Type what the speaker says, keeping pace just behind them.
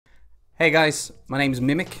Hey guys, my name's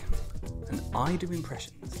Mimic, and I do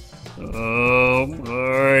impressions. Oh,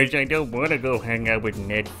 Marge, I don't want to go hang out with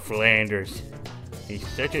Ned Flanders. He's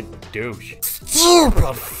such a douche. Stupid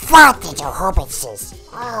farted hobbitses.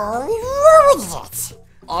 Oh, you ruined it.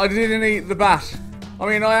 I didn't eat the bat. I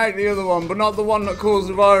mean, I ate the other one, but not the one that caused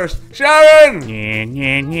the virus. Sharon!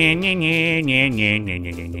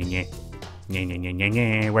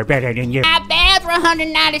 We're better than you. Out there for a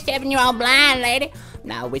 197-year-old blind lady.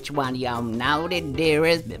 Now, which one of y'all naughty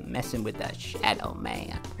dearest been messing with the Shadow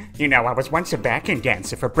Man? You know, I was once a backing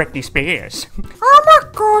dancer for Britney Spears. Oh my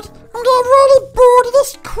god, I'm getting really bored of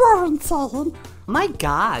this quarantine. My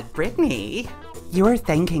god, Brittany. You were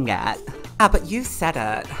thinking it. Ah, but you said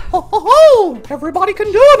it. Ho ho ho! Everybody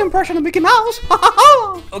can do an impression of Mickey Mouse. Ha ha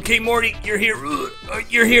ha! Okay, Morty, you're here.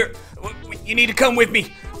 You're here. You need to come with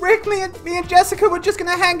me. Rick, me and Jessica, we're just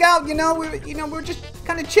gonna hang out. We're just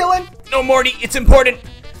kind of chilling. No, Morty, it's important.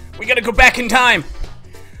 We gotta go back in time.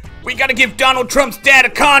 We gotta give Donald Trump's dad a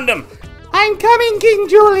condom. I'm coming, King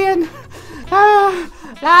Julian. La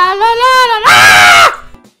la la la la.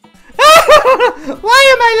 Why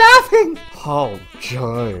am I laughing? Oh,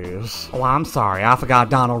 jeez. Oh, I'm sorry. I forgot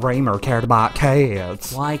Donald Reamer cared about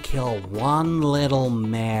kids. Why kill one little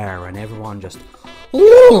mare and everyone just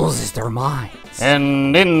Loses their minds.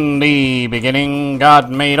 And in the beginning, God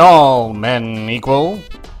made all men equal,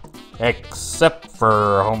 except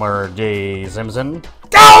for Homer J. Simpson.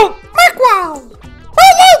 Go! Macwell!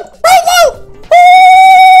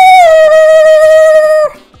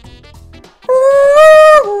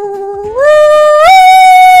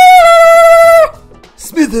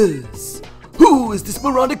 Smithers! Who is this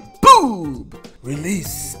moronic boob?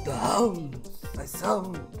 Release the hound. I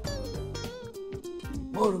sound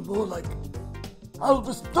more and more like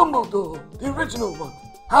Albus Dumbledore, the original one.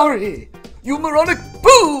 Harry, you moronic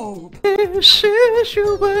boob! He sees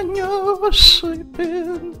you when you're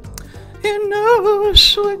sleeping. He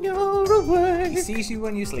knows when you're awake. He sees you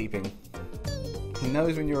when you're sleeping. He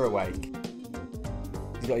knows when you're awake.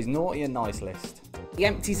 He's got his naughty and nice list. He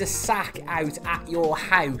empties a sack out at your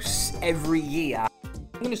house every year.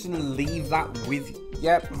 I'm just gonna leave that with you.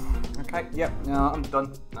 Yep. Okay, yep. No, I'm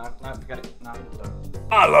done. No, forget it. No, I'm done.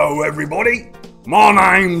 Hello, everybody. My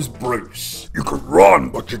name's Bruce. You can run,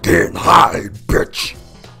 but you can't hide, bitch.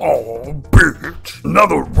 Oh, bitch.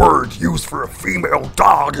 Another word used for a female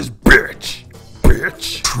dog is bitch.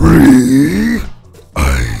 Bitch. Tree.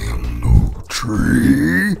 I am no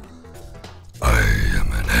tree. I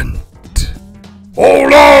am an ant.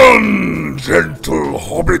 Hold on, gentle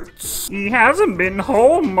hobbits. He hasn't been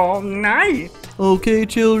home all night. Okay,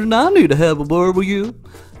 children, I need to have a word with you.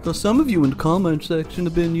 Because some of you in the comment section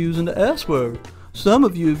have been using the S word. Some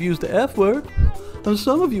of you have used the F word. And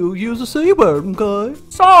some of you have used the C word, okay?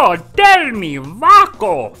 So, tell me,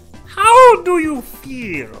 Vaco, how do you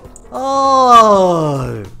feel?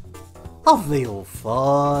 Oh, I feel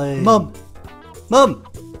fine. Mum! Mummy!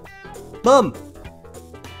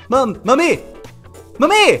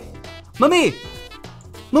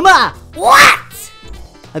 Mama! What?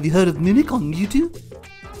 Have you heard of Mimic on YouTube?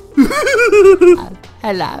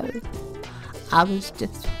 Hello. I was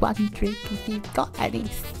just wondering if you've got any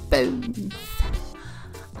spoons.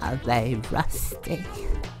 Are they rusty?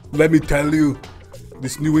 Let me tell you,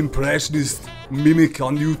 this new impressionist Mimic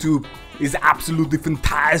on YouTube is absolutely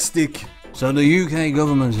fantastic. So the UK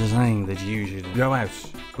government is saying that you should go out,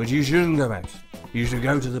 but you shouldn't go out. You should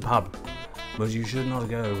go to the pub, but you should not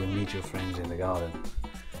go and meet your friends in the garden.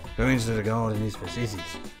 Going to the garden is for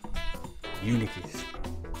sissies. Unikis.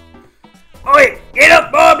 Oi, get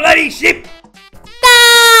up, my bloody ship!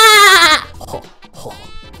 Ah!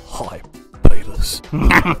 Hi, Betas.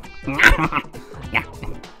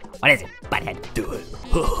 What is it, butthead? Do it.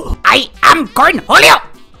 I am Cornholio!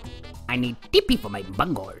 I need tippy for my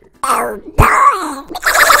bungle. Oh,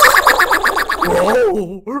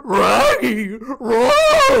 Raggy,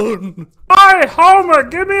 run! Hi, Homer,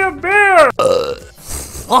 give me a beer!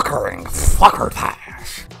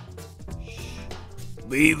 Fuckertash.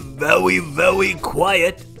 Be very, very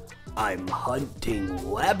quiet. I'm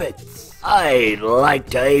hunting rabbits. I'd like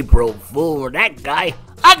to April Fool that guy.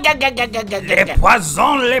 Le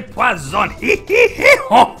poison,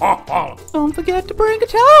 Don't forget to bring a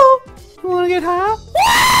towel. You wanna get high?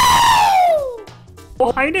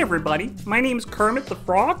 Oh, hi everybody, my name's Kermit the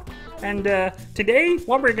Frog, and today,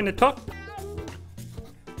 what we're gonna talk...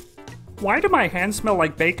 Why do my hands smell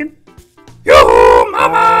like bacon? Yoo-hoo,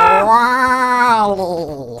 mama!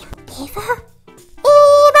 Wow. Eva?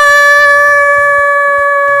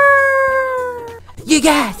 You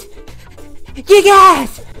guys!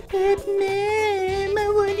 Name, I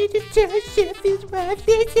wanted to Joseph is worth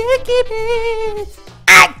this argument.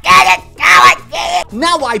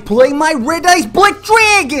 Now I play my Red Eyes Black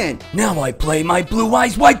Dragon! Now I play my Blue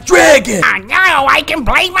Eyes White Dragon! And now I can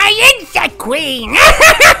play my Insect Queen.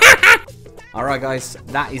 Alright guys,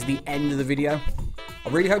 that is the end of the video. I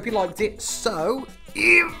really hope you liked it, so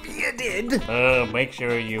if you did... Make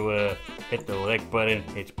sure you, hit the like button.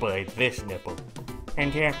 It's by this nipple.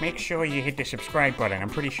 And yeah, make sure you hit the subscribe button. I'm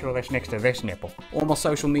pretty sure that's next to this nipple. all my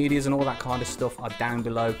social medias and all that kind of stuff are down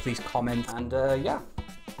below. Please comment, and yeah,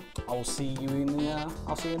 I'll see you in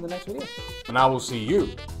the next video. And I will see you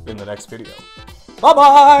in the next video. Bye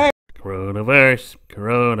bye! Coronavirus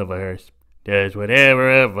does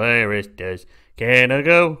whatever a virus does. Can I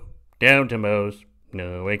go down to Moe's?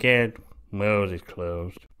 No, I can't. Moe's is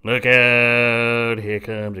closed. Look out, here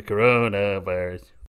comes the coronavirus.